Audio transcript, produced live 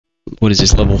What is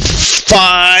this, level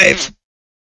 5?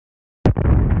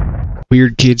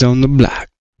 Weird kids on the block.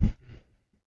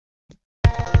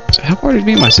 So how far did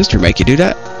me and my sister make you do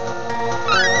that?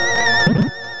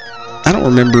 I don't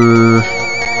remember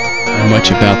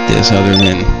much about this other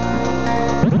than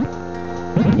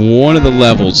one of the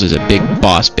levels is a big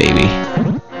boss baby.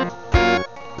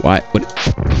 What?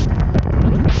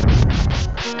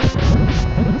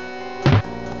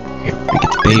 Here, we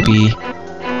get the baby.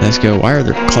 Let's go. Why are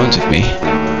there clones of me?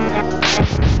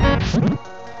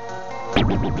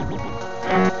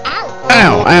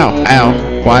 Ow! Ow! Ow!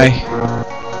 Why?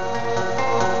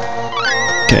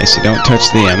 Okay, so don't touch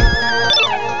them.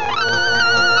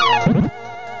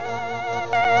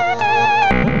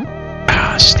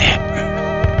 Ah, snap.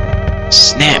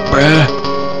 Snap, bruh.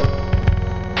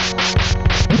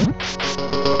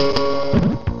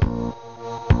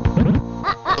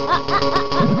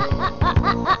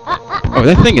 Oh,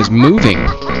 that thing is moving.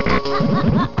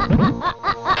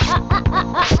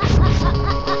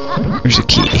 There's a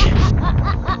key.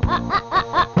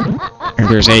 Or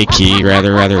there's a key,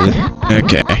 rather.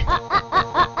 Okay.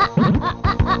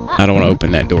 I don't want to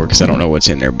open that door because I don't know what's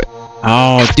in there, but...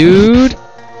 Oh, dude!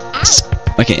 It's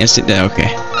like an instant death.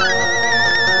 Okay.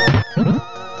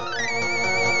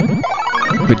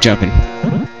 Quit jumping.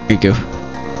 There you go.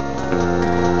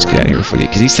 Let's get out of here before they...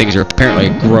 Because these things are apparently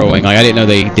growing. Like, I didn't know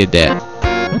they did that.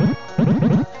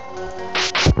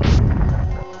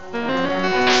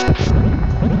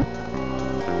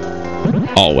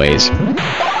 Always. We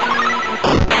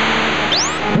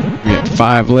got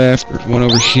 5 left. There's one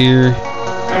over here.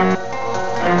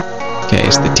 Okay,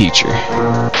 it's the teacher.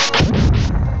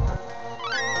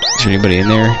 Is there anybody in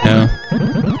there? No?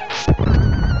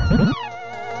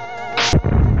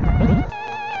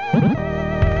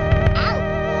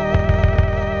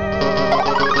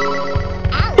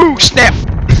 Ooh, snap!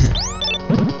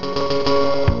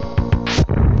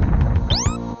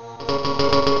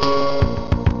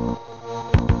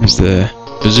 There's the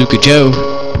Bazooka Joe.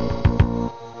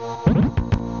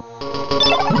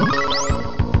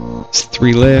 There's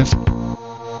 3 left.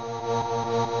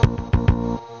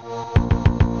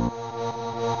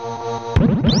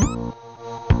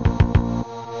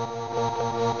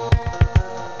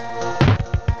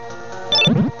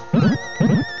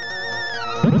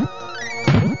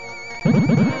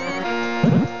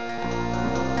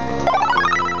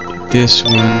 This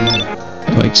one,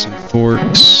 like some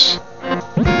forks.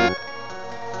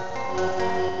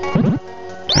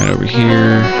 Right over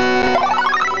here.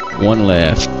 1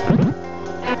 left.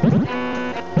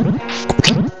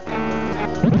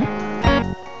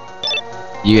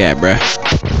 Yeah, bruh.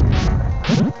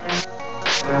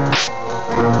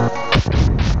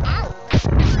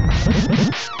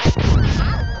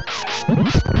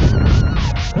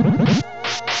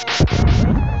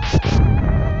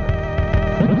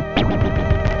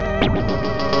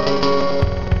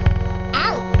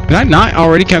 Did I not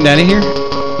already come down in here?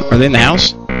 Are they in the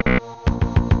house?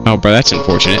 Oh, bro, that's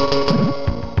unfortunate.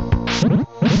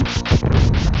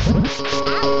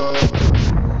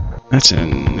 That's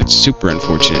super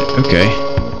unfortunate. Okay.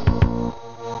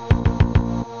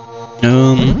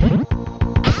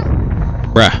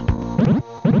 Bruh.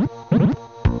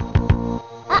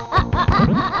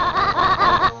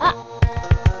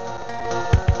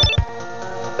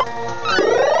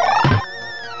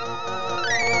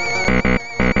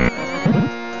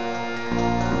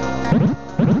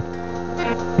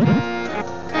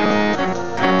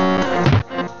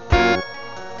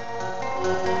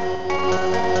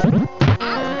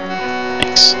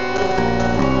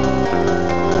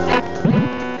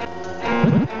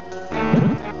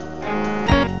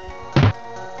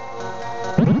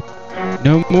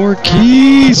 No more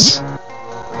keys!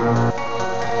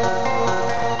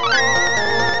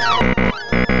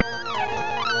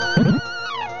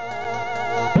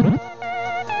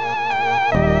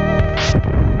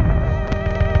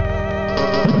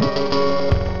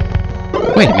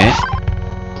 Wait a minute.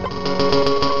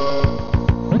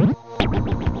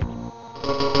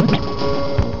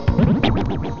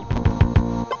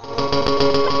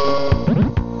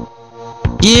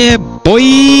 Yeah, boy!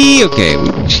 Okay,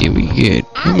 we good.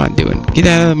 What am I doing? Get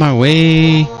out of my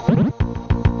way!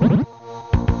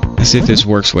 Let's see if this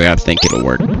works the way I think it'll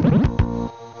work.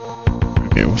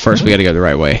 Okay, well first we gotta go the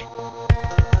right way.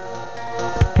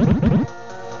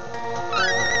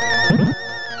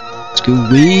 Let's go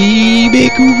way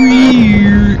back over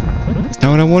here! That's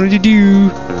not what I wanted to do!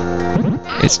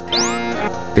 It's...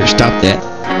 Better stop that.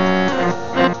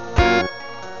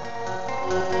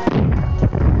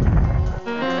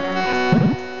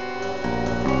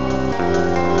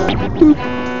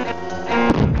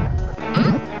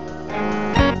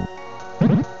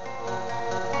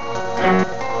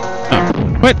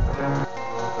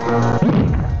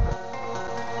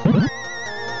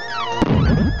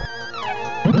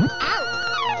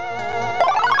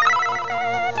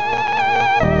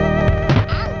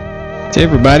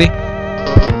 everybody.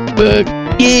 Fuck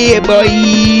yeah,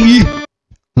 boy!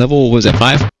 Level, was it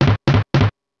 5?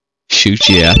 Shoot,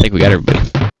 yeah, I think we got everybody.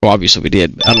 Well, obviously we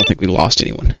did, but I don't think we lost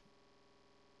anyone. Of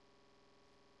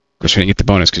course, we didn't get the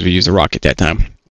bonus because we used the rocket that time.